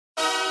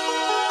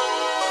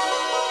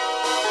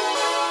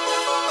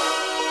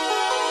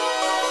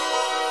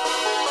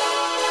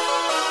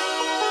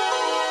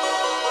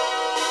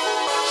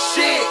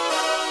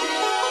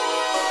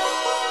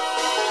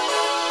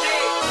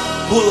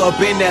pull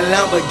up in that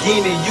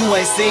Lamborghini, you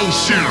ain't seen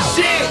shit.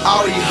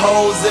 All these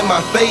hoes in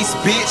my face,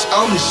 bitch,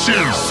 I'm the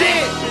shit.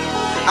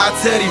 I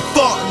tell these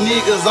fuck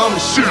niggas I'm the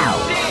shit.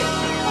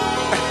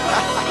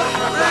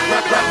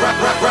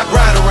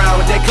 Ride around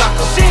with that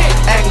Glocker,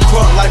 acting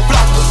crunk like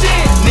flocker.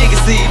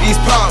 Niggas see these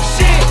problems,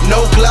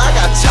 no Glock,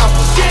 I got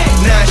choppers.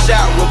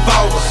 9-shot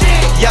revolver,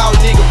 y'all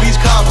nigga beach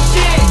coppers.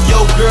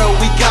 Yo girl,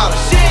 we got her,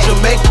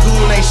 Jamaica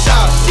goon ain't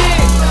shot her.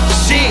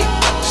 Shit,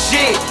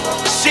 shit,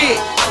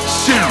 shit,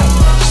 shit,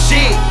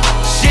 shit,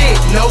 shit,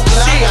 no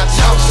Glock, I got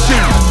choppers.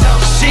 Shit,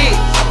 shit,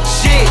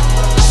 shit,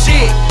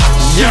 shit,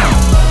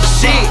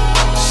 shit,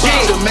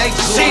 Jamaica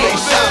goon ain't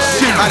shot her.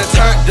 I done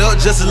turned up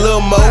just a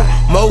little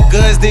more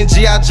guns than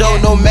G.I. Joe.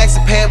 No maxi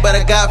pad, but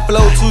I got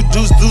flow. 2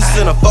 deuces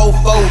in a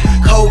 4-4.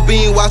 Cold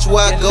bean, watch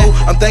where I go.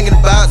 I'm thinking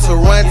about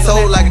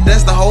Toronto, like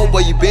that's the whole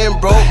boy. You been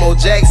broke, more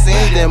Jackson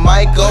than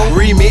Michael.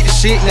 Remix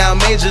shit now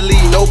major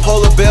league. No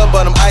polar bear,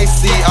 but I'm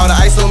icy. All the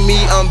ice on me,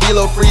 I'm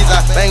below freeze.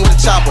 I bang with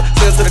the chopper,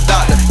 send to the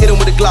doctor, hit him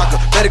with the Glocker.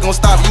 Better gon'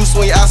 stop you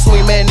swing, I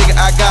swing, man, nigga,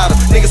 I got her.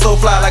 Nigga so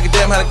fly like a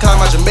damn helicopter.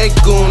 My Jamaica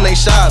goon, they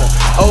shot her.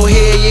 Oh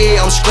hell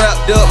yeah, I'm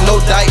strapped up,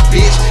 no dyke,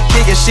 bitch.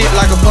 Kicking shit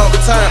like a pump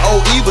return. Oh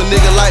evil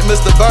nigga like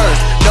Mr. Burns.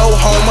 No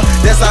homer,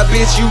 that's our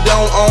bitch, you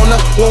don't own her.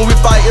 When we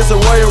fight, it's a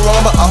Royal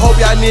Rumble. I hope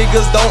y'all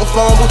niggas don't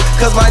fumble,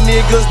 cause my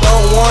niggas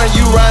don't want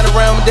you riding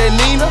around with that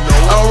Nina.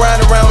 I'm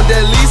riding around with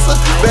that Lisa.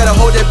 Better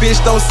hope that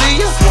bitch don't see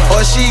ya,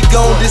 or she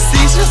gon'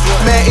 deceive ya.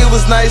 Man, it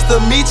was nice to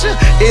meet ya.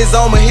 It's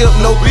on my hip,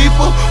 no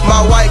beeper.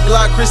 My white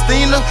Glock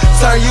Christina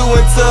turn you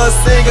into a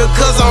singer,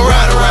 cause I'm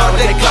riding around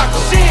with that Glocker,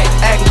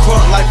 acting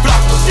crunk like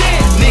flocker.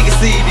 Niggas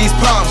see these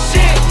problems,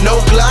 no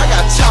Glock,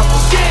 I chopper.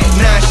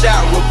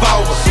 9-shot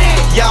revolver,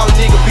 y'all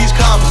nigga beach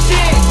coppers.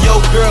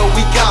 Yo girl,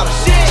 we got her,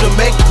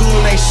 Jamaica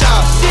goon ain't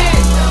shot her.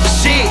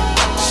 Shit,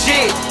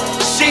 shit,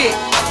 shit,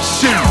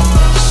 shit,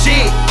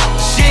 shit,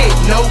 shit,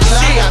 no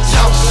Glock, I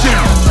chopper. Shit,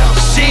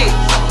 shit,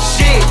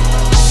 shit,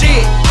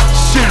 shit,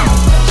 shit,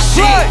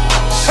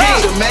 shit,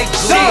 Jamaica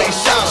goon ain't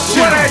shot her.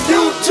 For that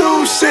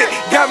YouTube shit,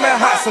 got me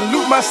hot,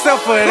 salute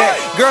myself for that.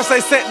 Girls say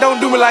set, don't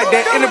do me like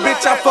that. In the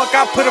bitch I fuck,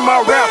 I put in my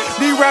rap.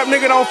 These rap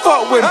nigga don't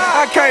fuck with me,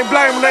 I can't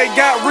blame them, they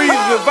got reasons.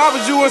 If I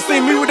was you and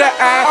see me with that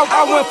eye,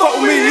 I wouldn't fuck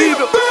with me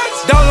either.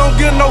 Don't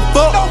give no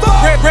fuck,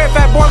 red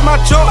fat boy my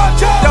joke.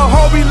 Yo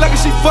hoe be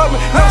lucky she fuck me,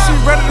 know she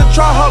ready to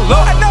try her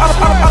luck. I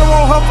don't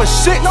want her for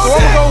shit, so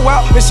I'ma go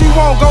out and she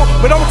won't go,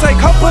 but I'ma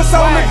take her pussy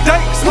on the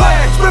date. Spit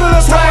a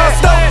little time,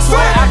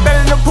 I fell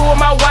in the pool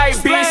with my white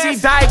bitch, she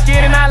dyke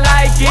it and I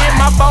like it.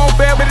 My phone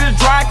fell but it's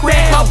dry quick,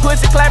 her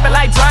pussy clapping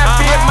like dry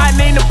fit. My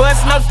Nina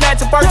bustin' up,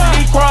 snatching purse.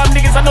 These crumb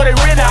niggas, I know they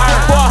really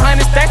hurt. For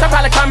 100 stacks, I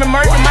probably come and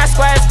murder. My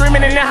squad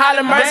screaming and then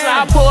hollering mercy.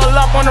 I pull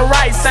up on the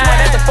right side,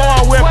 that's the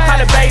foreign whip, call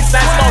it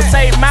baseline. She gon'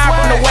 take mine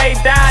from the way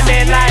down,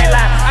 then line.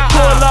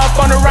 Pull up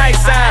on the right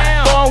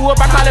side, foreign whip,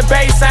 I call it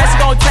baseline. She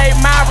gon' take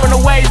mine from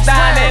the waist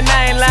down, then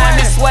line.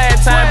 This swag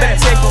time, better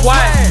take a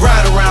watch.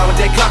 Ride around with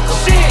that Glocker,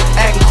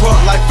 acting crunk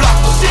like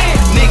flocker.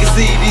 Niggas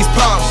see these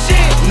problems,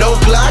 no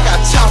Glock, I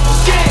chopper.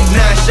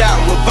 9-shot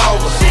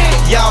revolver,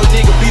 y'all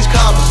nigga beach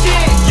coppers.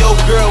 Yo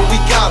girl, we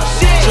got her,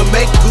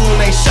 Jamaica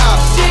goon ain't shot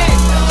her.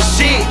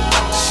 Shit,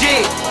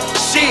 shit,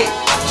 shit,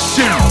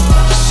 shit,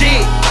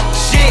 shit,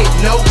 shit,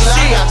 no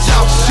Glock, I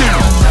chopper.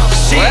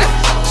 Shit,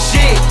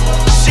 shit,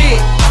 shit,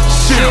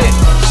 shit,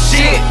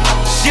 shit,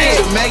 shit,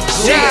 Jamaica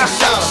goon ain't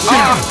shot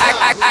her.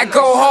 I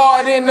go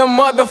hard in the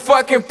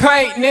motherfucking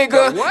paint,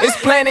 nigga. It's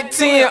Planet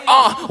 10,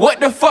 what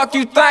the fuck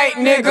you think,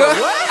 nigga?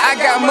 I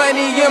got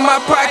money in my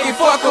pocket,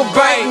 fuck a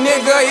bank,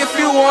 nigga. If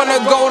you wanna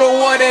go to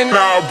war, then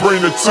now bring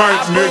the tank,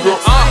 nigga.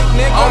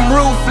 I'm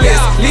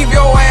ruthless, leave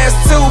your ass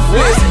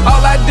toothless.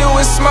 All I do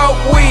is smoke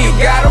weed,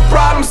 got a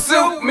problem,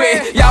 suit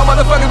me. Y'all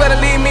motherfuckers better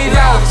leave me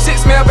alone. Shit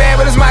smell bad,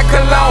 but it's my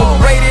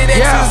cologne. Rated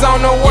X is on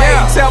the way,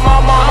 tell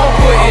my mama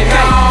put it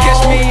on.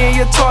 Catch me in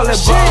your toilet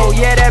bowl,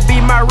 yeah, that be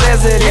my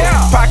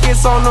residence.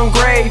 Pockets on them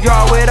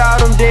graveyard with all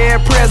them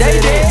dead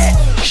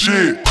presidents.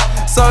 Shit.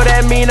 So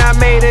that mean I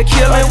made a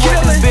killing.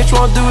 What this bitch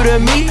won't do to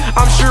me,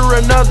 I'm sure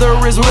another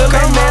is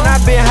willing. Man, I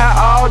been high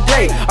all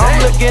day, I'm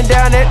looking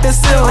down at the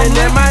ceiling.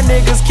 And my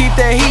niggas keep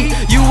that heat,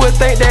 you would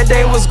think that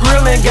they was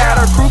grilling. Got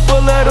a crew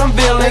full of them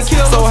villains,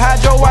 so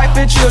hide your wife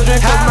and children,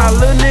 cause my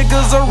little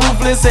niggas are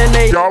ruthless and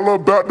they y'all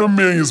about the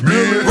millions,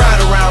 millions.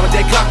 Ride around with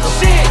that Glocker,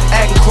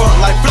 acting crunk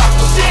like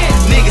flocker.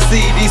 Niggas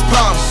see these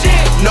problems,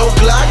 no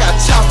Glock, I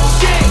chopper.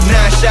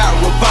 9-shot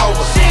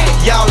revolver,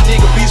 y'all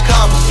nigga beach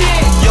coppers.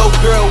 Yo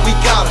girl, we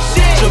got her,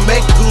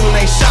 Jamaica goon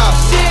ain't shot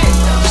her.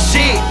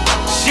 Shit,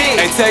 shit.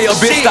 Hey, tell your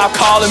bitch stop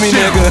calling me,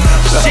 nigga.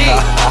 Shit,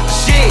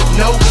 shit,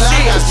 no Glock,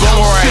 I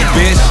boomerang,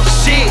 bitch.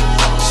 Shit,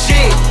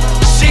 shit,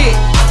 shit,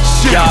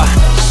 shit, Yeah.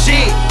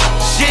 shit,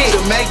 shit,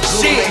 Jamaica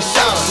goon ain't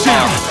shot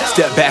her.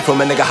 Step back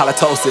from a nigga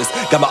halitosis.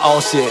 Got my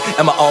own shit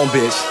and my own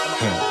bitch.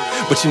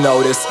 But you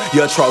know this,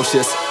 you're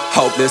atrocious,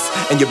 hopeless,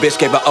 and your bitch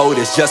gave her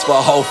Otis just for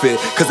a whole fit.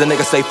 Cause the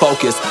nigga stay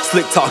focused,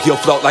 slick talk, you'll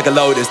float like a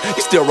lotus.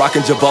 You still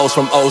rockin' Jabos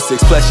from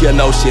 06, plus you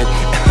know shit.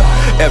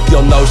 F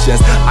your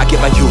notions, I get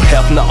my you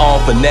helping the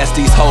on, finesse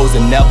these hoes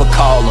and never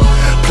call them.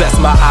 Plus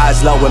my eyes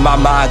eyes low and my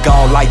mind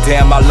gone like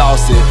damn I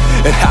lost it.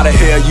 And how the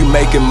hell you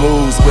making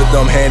moves with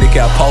them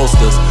handicap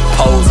posters,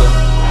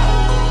 poser?